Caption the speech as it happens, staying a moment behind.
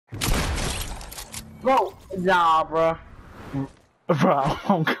Bro, nah, bro. Bro,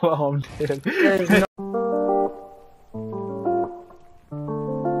 I'm calm, dude. There's no.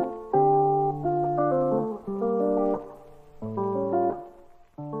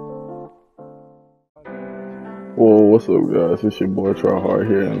 Well, what's up, guys? It's your boy TryHRd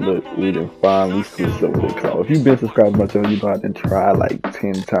here, and look, we done finally switched over to cloud. If you've been subscribed to my channel, you know I done tried like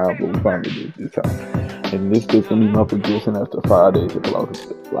 10 times, but we finally did this time. And this is gonna be my progression after 5 days of cloud.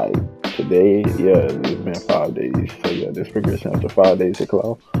 Like today, yeah, it's been 5 days. So yeah, this progression after 5 days of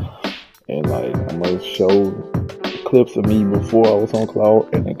cloud. And like, I'm gonna show clips of me before I was on cloud,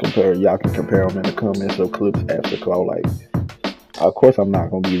 and then compare. Y'all can compare them in the comments of clips after cloud. Like, of course, I'm not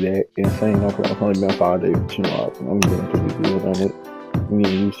gonna be that insane on cloud. It's only been 5 days, but you know, I'm getting pretty good on it. I'm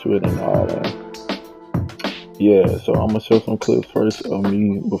getting used to it and all that. Yeah, so I'm gonna show some clips first of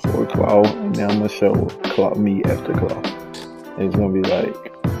me before cloud, and then I'm gonna show me after cloud. And it's gonna be like,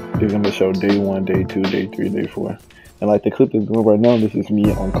 it's gonna show day 1, day 2, day 3, day 4. And like the clip that's going right now, this is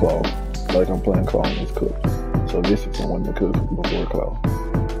me on cloud. Like I'm playing cloud in this clip. So this is one of the clips before cloud.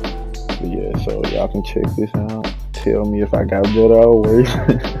 But yeah, so y'all can check this out. Tell me if I got better or worse.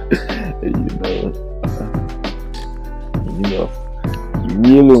 You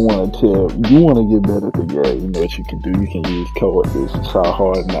really want to you want to get better, so yeah, you know what you can do. You can use code this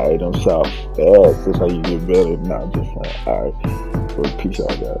TryHRd and item shop fast. That's how you get better. Not just like, alright. Well, peace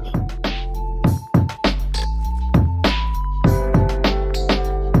out, guys.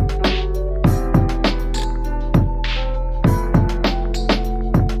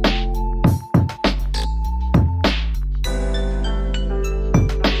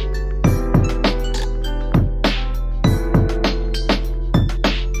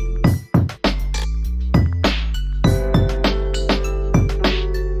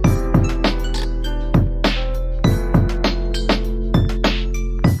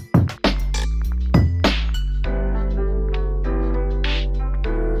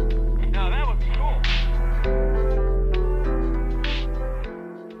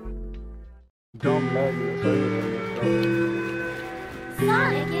 Don't lag me.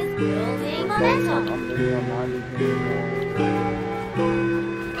 Sonic is building momentum.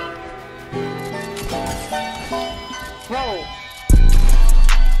 Bro.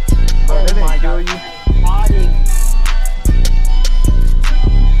 Bro, that didn't kill you.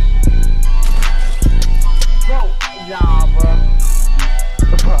 Bro, nah, bro.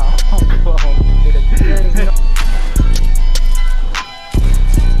 Bro, I'm calm, dude. There's no.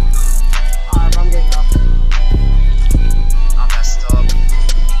 Alright, I'm getting off. I messed up.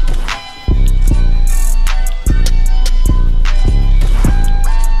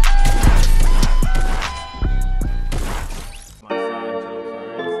 My side jokes are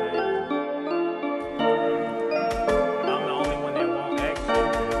insane. I'm the only one that won't action.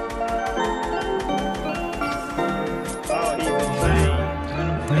 Oh, he's insane.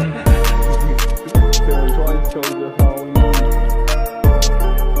 Twice chose us all we need.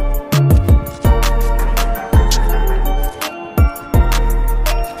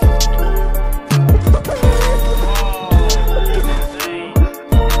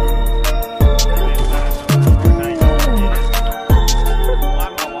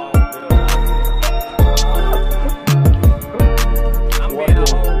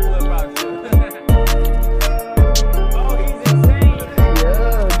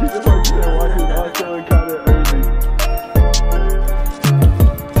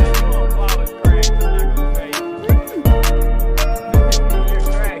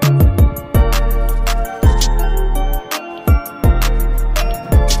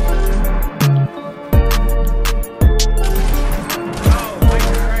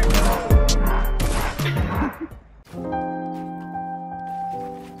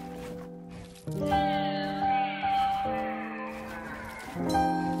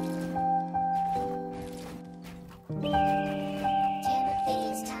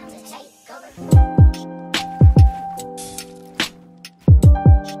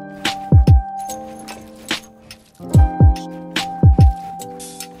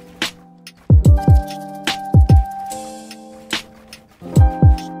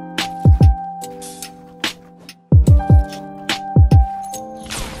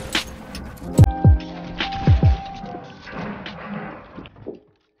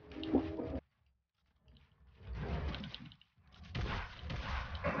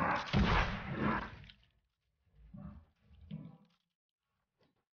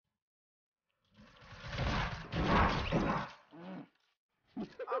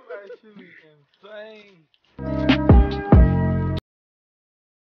 I'm actually insane.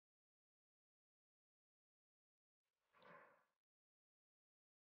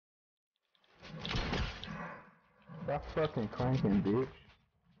 Stop fucking cranking, bitch.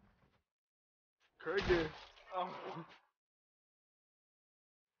 Cranking. Oh.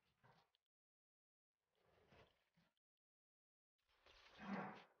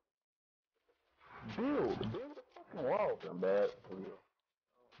 Build the fucking wall. I'm bad for real.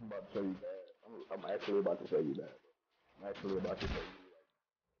 I'm about to show you that. I'm actually about to show you that. I'm actually about to show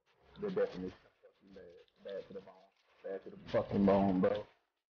you the definition of fucking bad. Bad to the bone. Bad to the fucking bone, bro.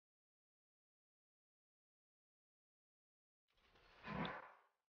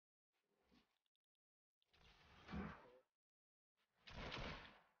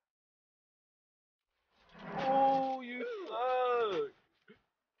 Oh, you suck.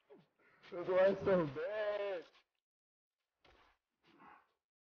 That's why it's so bad.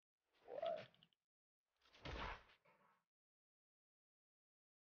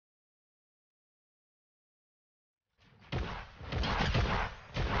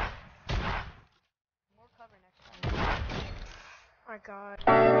 More cover next time. Oh my god.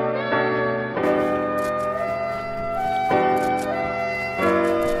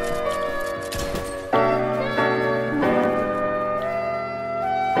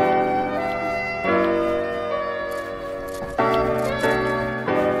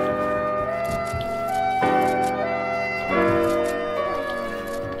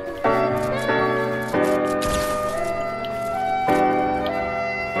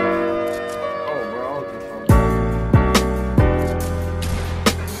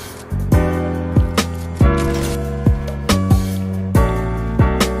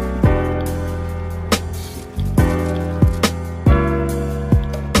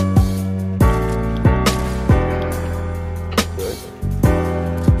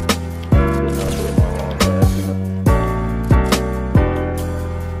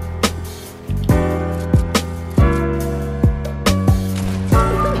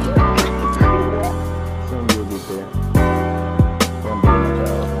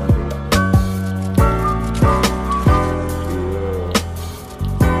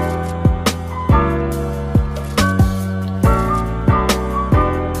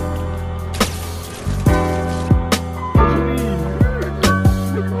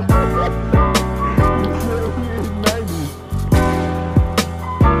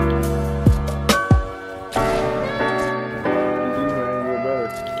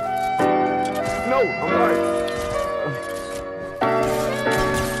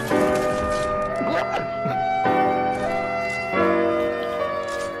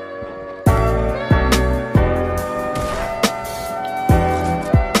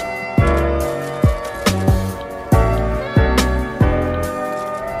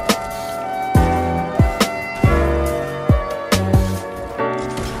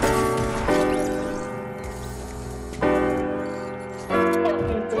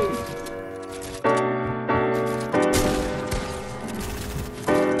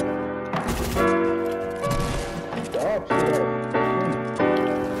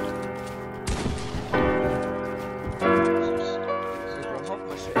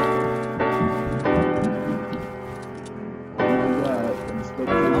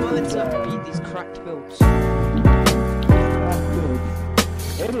 Moementum Beat these cracked builds.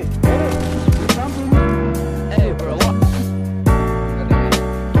 Edit. Something.